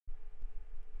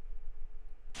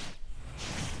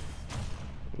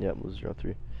Yeah, loses round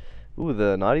 3. Ooh,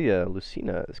 the NadiA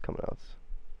Lucina is coming out.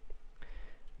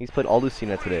 He's played all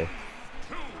Lucina today.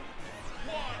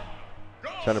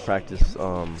 Trying to practice,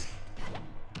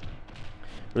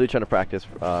 really trying to practice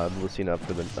Lucina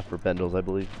for Bendals, I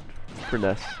believe, for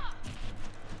Ness.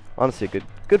 Honestly,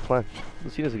 good plan.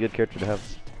 Lucina's a good character to have.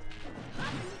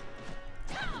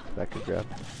 That could grab.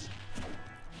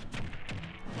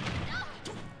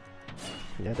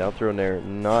 Yeah, down throw in there,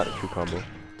 not a true combo.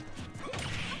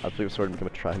 I'll play with sword and become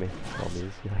a try me. All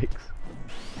these, yikes.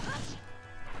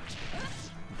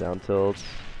 Down tilts.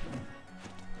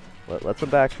 Lets him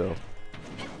back though.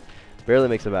 Barely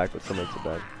makes it back, but still makes it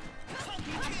back.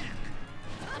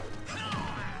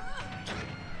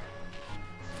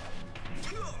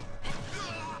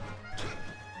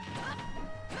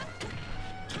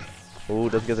 Oh,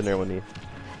 doesn't get the nair one knee.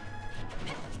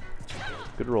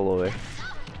 Good roll away.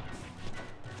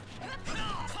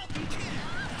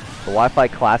 The Wi-Fi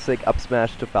classic up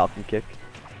smash to Falcon kick.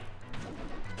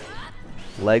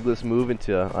 Legless move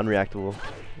into unreactable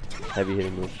heavy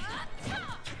hitting move.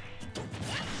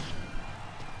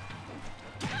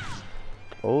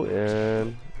 Oh,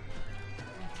 and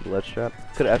ledge trap.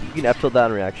 You can F tilt that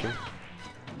on reaction.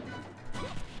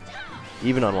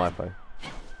 Even on Wi-Fi.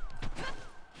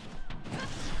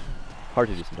 Hard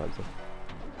to do sometimes though.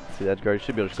 See that guard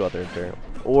should be able to just go out there and fair.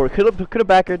 Or could have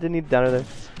back air, didn't need down there.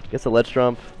 Gets a ledge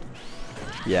trump.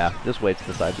 Yeah, just waits to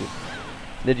the side B.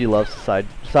 Nidgy loves side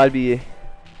B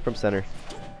from center.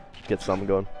 Get something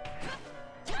going.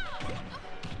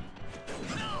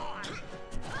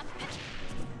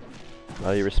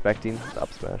 Now you're respecting the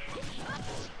up smash.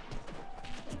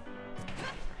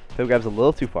 Pip grabs a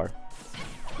little too far.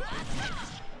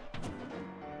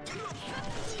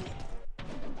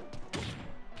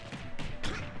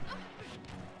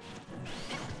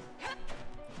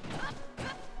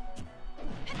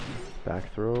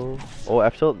 Back throw. Oh,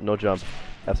 F tilt, no jump.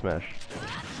 F smash.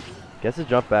 Gets his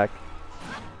jump back.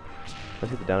 Does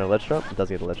he get the downer ledge jump? It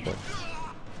doesn't get the ledge jump.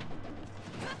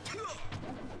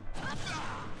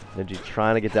 Nidgy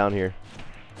trying to get down here.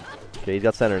 Okay, he's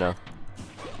got center now.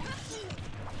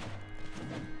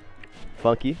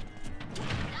 Funky.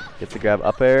 Gets the grab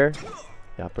up air.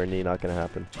 Yeah, up air knee, not gonna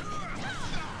happen.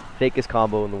 Fakest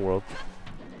combo in the world.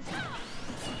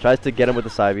 Tries to get him with the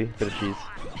side B, bit of cheese.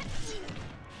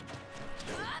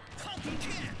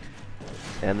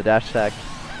 And the dash attack.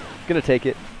 Gonna take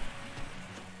it.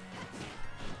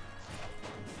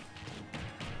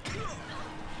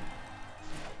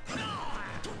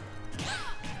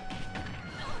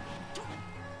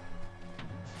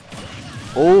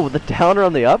 Oh, the downer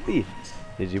on the up B.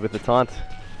 Nidgy with the taunt.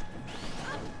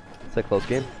 It's a close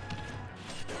game.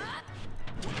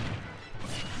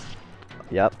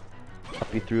 Yep.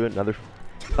 Up B through it. Another.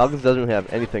 Falcons doesn't really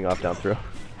have anything off down throw.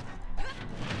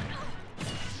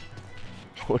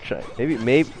 We'll try.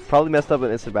 Probably messed up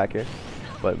an instant back here,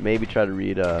 but maybe try to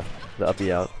read the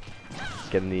uppy out.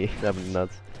 Getting the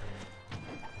nuts.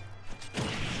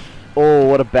 Oh,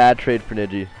 what a bad trade for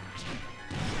Nidgy.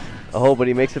 Oh, but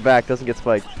he makes it back, doesn't get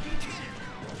spiked.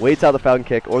 Waits out the Falcon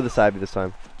kick or the side B this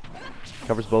time.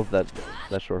 Covers both that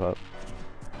short hop.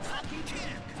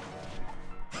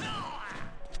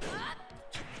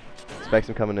 Expects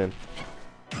him coming in.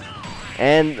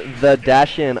 And the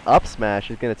dash in up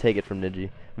smash is going to take it from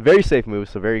Nidgy. Very safe move,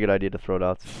 so very good idea to throw it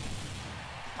out.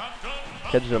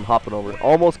 Catches him hopping over.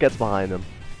 Almost gets behind him.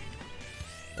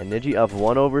 And Nidgy up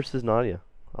 1-0 versus NadiA.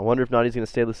 I wonder if NadiA's going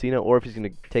to stay Lucina or if he's going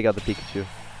to take out the Pikachu.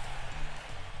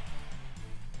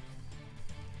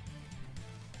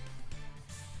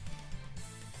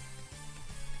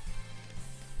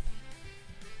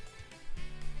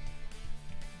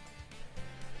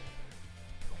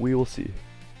 We will see.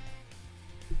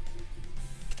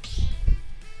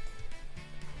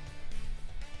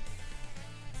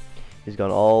 He's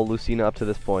gone all Lucina up to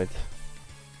this point.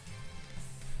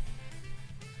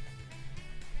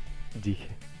 DK.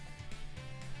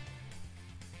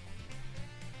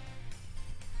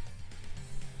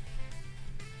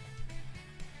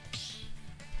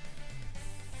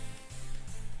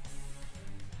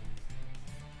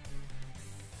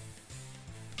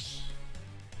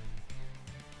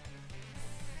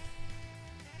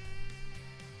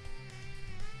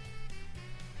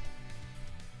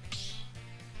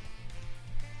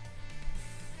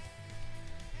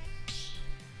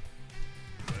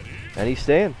 And he's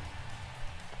staying.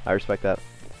 I respect that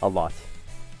a lot.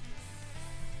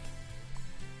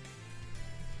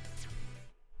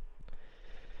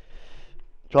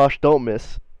 Josh, don't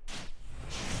miss.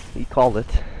 He called it.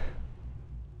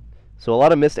 So a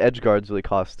lot of missed edge guards really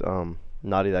cost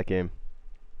NadiA that game.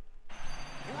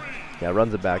 Yeah,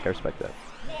 runs it back. I respect that.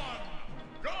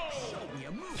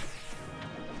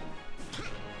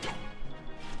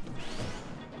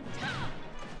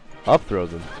 Up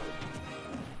throws him.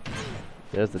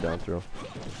 There's the down throw.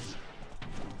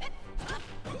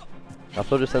 Up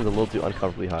throw just sends a little too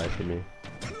uncomfortably high for me.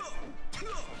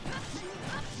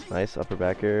 Nice upper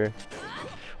back air.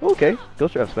 Okay,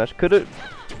 goes for F smash. Could it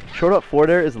short up forward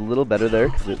air is a little better there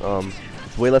because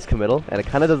it's way less committal and it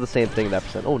kind of does the same thing in that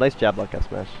percent. Oh, nice jab block F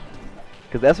smash.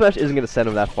 Because the F smash isn't going to send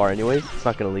him that far anyways. It's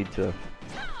not going to lead to.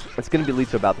 It's going to lead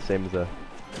to about the same as a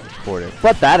forward air.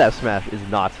 But that F smash is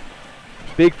not.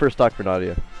 Big first stock for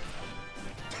NadiA.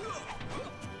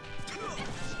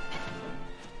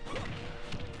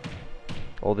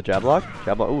 Oh, the jab block.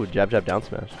 Jab block. Ooh, jab jab down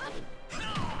smash.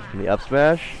 And the up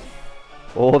smash.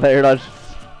 Oh, the air dodge.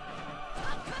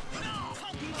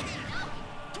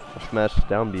 Up smash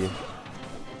down B.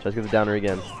 Tries to get the downer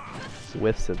again.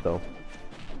 Whiffs it though.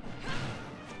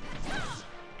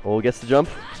 Oh, gets the jump.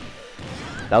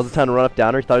 That was the time to run up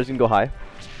downer. He thought he was gonna go high.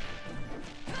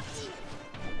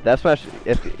 The F smash,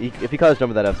 if he caught his jump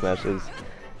with that F smash, is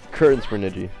curtains for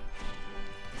Nidgy.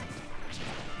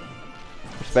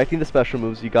 Respecting the special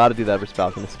moves, you gotta do that versus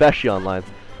Falcon, especially online.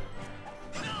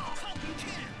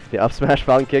 The up smash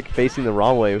Falcon kick facing the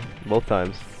wrong way both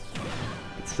times.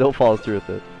 It still follows through with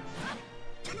it.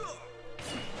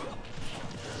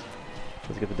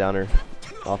 Let's get the downer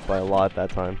off by a lot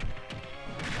that time.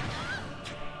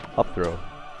 Up throw.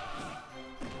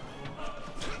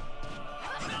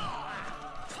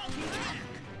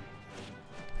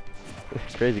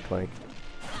 Crazy clank.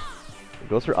 It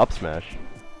goes for up smash.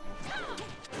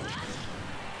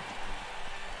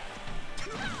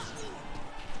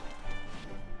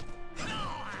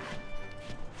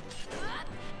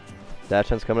 Dash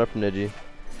chance coming up from Nidgy.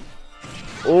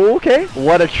 Okay,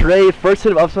 what a trade. First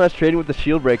hit of up smash trading with the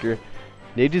shield breaker.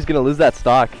 Nidgy's gonna lose that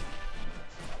stock.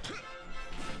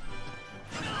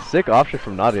 Sick option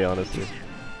from NadiA, honestly.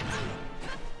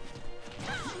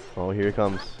 Oh, here it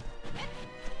comes.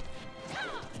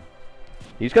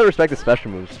 You just gotta respect the special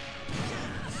moves.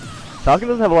 Falcon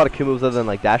doesn't have a lot of kill moves other than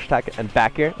like dash attack and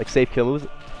back air, like safe kill moves.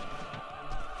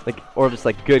 Like, or just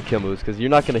like good kill moves, because you're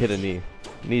not gonna hit a knee.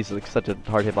 Knee's like such a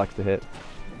hard hitbox to hit.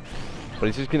 But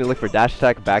he's just gonna look for dash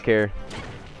attack, back air,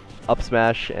 up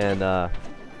smash, and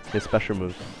his special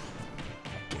moves.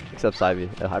 Except Sivy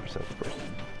at high percent, of course.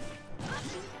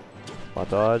 Spot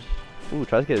dodge. Ooh,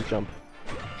 tries to get his jump.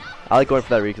 I like going for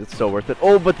that read because it's so worth it.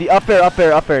 Oh, but the up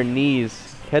air knees.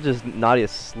 Catches NadiA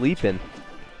sleeping.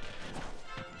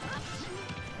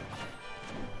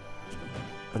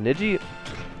 Nidgy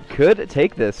could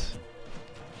take this.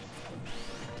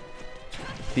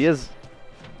 If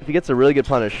he gets a really good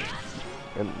punish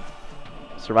and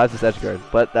survives this edge guard,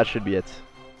 but that should be it.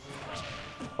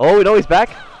 Oh no, he's back.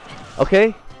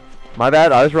 Okay, my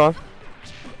bad, I was wrong.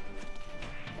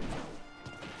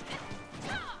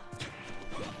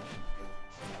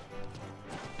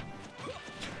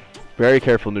 Very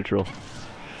careful neutral.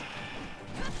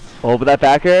 Oh, but that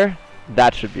back air,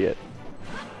 that should be it.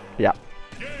 Yeah.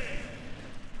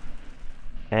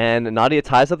 And NadiA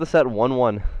ties up the set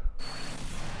 1-1.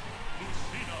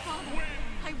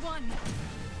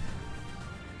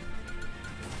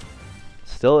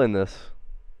 Still in this.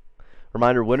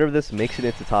 Reminder, winner of this makes it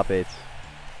into top 8.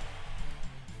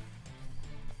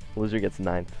 Loser gets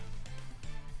 9th.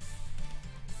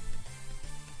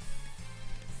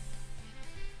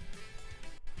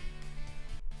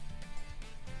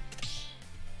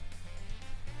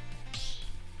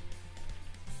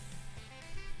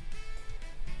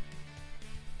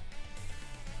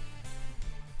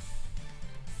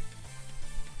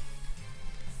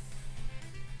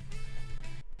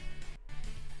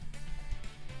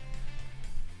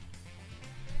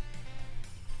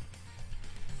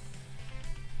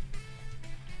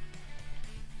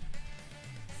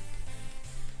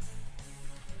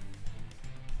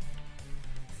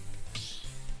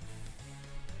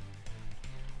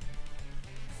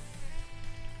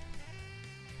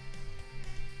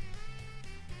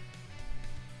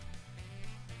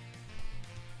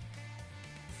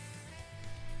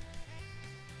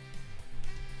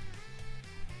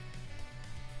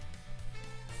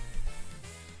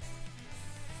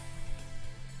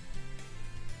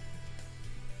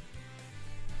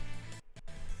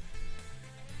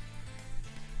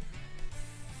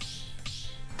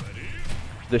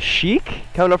 The Sheik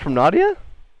coming up from NadiA?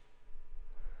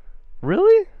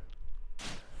 Really?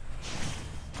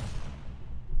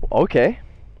 Okay.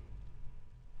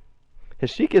 His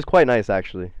Sheik is quite nice,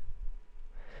 actually.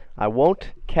 I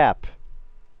won't cap.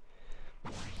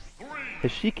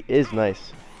 His Sheik is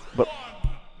nice. But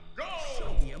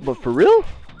for real?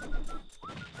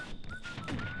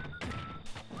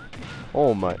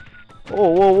 Oh my. Oh,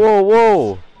 whoa, whoa,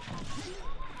 whoa.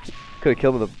 Could have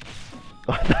killed him with a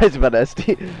Oh, I thought he was about to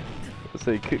SD.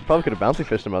 So you probably could have bouncy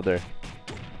fished him out there.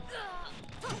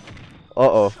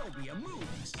 Uh-oh.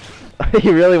 He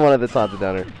really wanted the taunt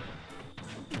downer.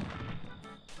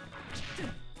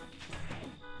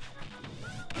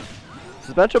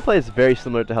 This matchup play is very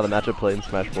similar to how the matchup played in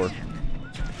Smash 4.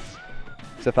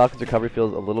 Except Falcon's recovery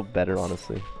feels a little better,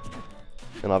 honestly.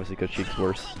 And obviously because Sheik's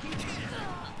worse.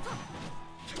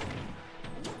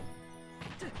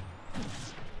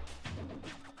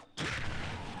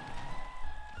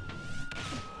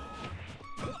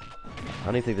 I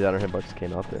don't even think the downer hitbox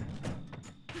came out there.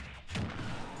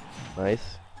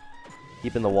 Nice.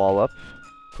 Keeping the wall up.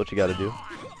 That's what you gotta do.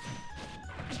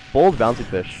 Bold bouncy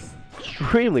fish.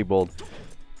 Extremely bold.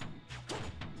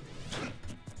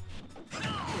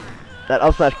 That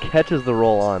up smash catches the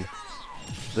roll on.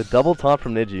 The double taunt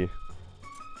from Nidgy.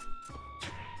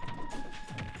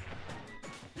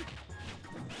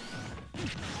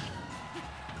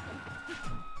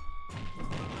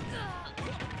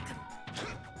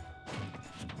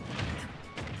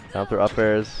 Down through up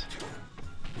airs.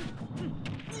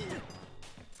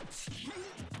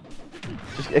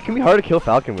 It can be hard to kill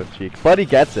Falcon with Sheik, but he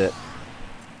gets it.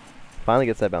 Finally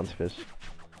gets that bouncy fish.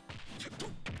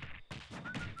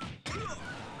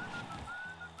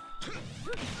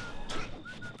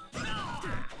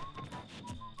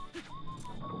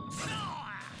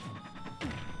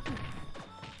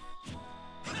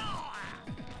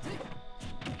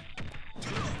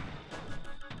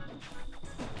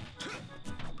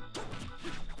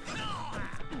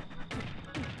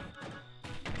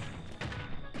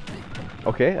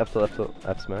 Okay, F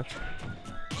smash.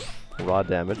 Raw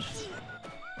damage.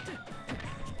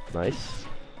 Nice.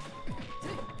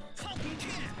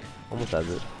 Almost has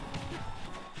it.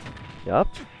 Yup.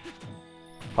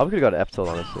 Probably could have got an F tilt,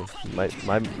 honestly. Might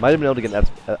have been able to get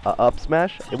an up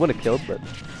smash. It wouldn't have killed, but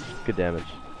good damage.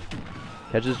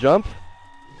 Catches jump.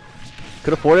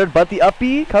 Could afford it, but the up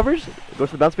B covers. Goes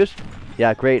to the bounce fish.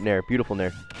 Yeah, great nair. Beautiful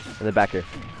nair. And then back here.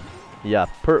 Yeah,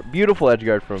 beautiful edge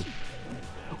guard from.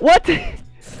 What?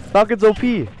 Falcon's OP.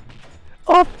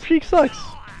 Oh, Sheik sucks.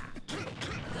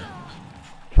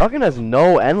 Falcon has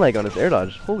no end leg on his air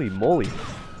dodge. Holy moly.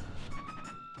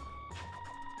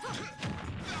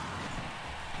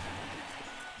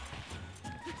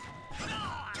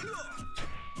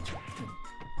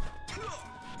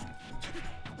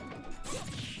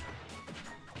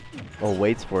 Oh,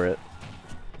 waits for it.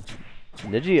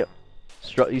 Nidgy,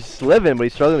 he's sliving, but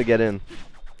he's struggling to get in.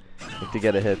 Like to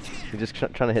get a hit. He's just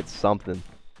trying to hit something.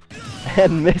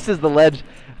 And misses the ledge.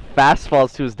 Fast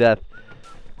falls to his death.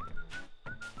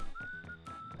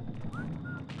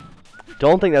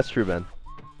 Don't think that's true, Ben.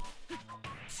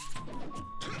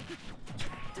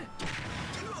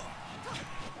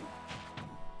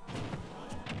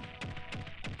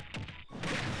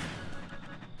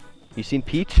 You seen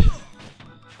Peach?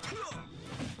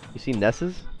 You seen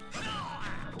Ness's?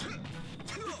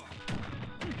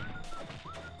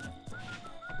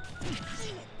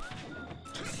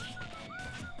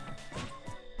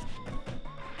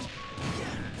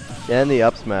 And the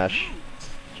up smash.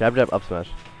 Jab jab up smash.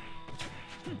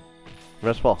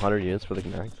 Rest fall 100 units for the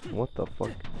connect. What the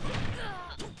fuck?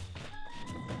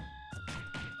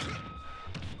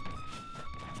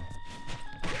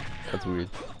 That's weird.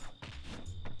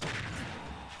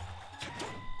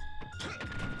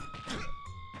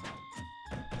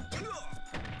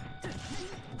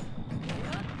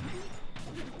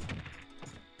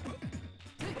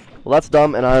 Well, that's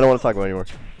dumb, and I don't want to talk about it anymore.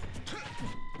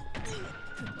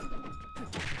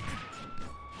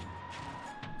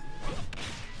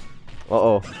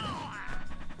 Uh-oh.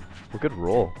 A good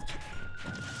roll.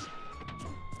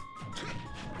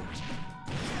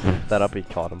 That up, he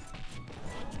caught him.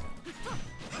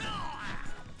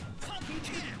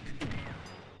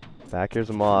 Back airs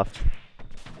him off.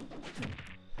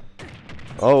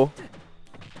 Oh.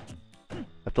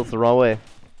 That tilts the wrong way.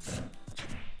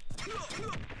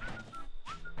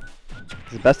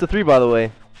 It's best of 3, by the way.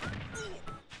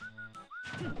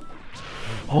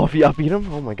 Oh, if he up beat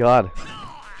him? Oh my god.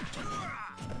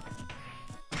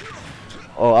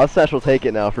 Oh, Outsash will take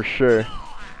it now for sure.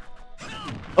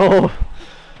 Oh.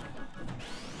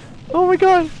 Oh my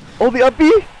god. Oh, the up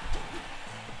B.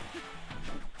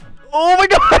 Oh my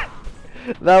god.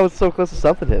 That was so close to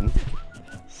something hitting.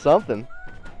 Something.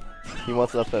 He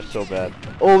wants the Outsash so bad.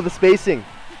 Oh, the spacing.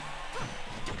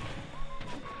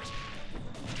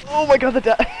 Oh my god,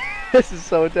 the this is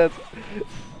so intense.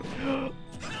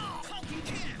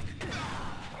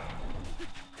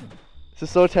 This is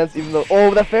so intense even though.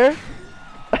 Oh, that fair?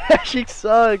 Sheik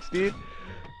sucks, dude.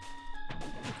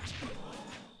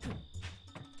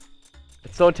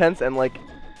 It's so intense and like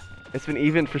It's been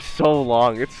even for so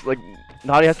long. It's like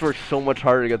NadiA has to work so much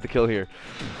harder to get the kill here.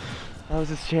 That was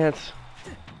his chance.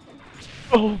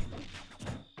 Oh.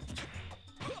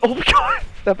 Oh my god!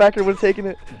 That backer would have taken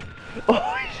it.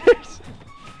 Oh, yes.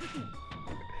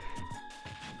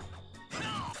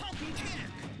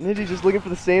 Nidgy just looking for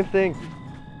the same thing.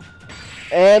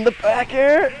 And the back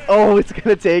air! Oh, it's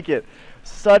gonna take it.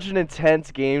 Such an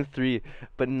intense game 3,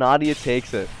 but NadiA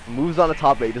takes it. Moves on the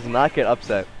top 8, does not get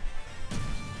upset.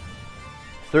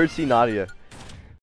 Third C NadiA.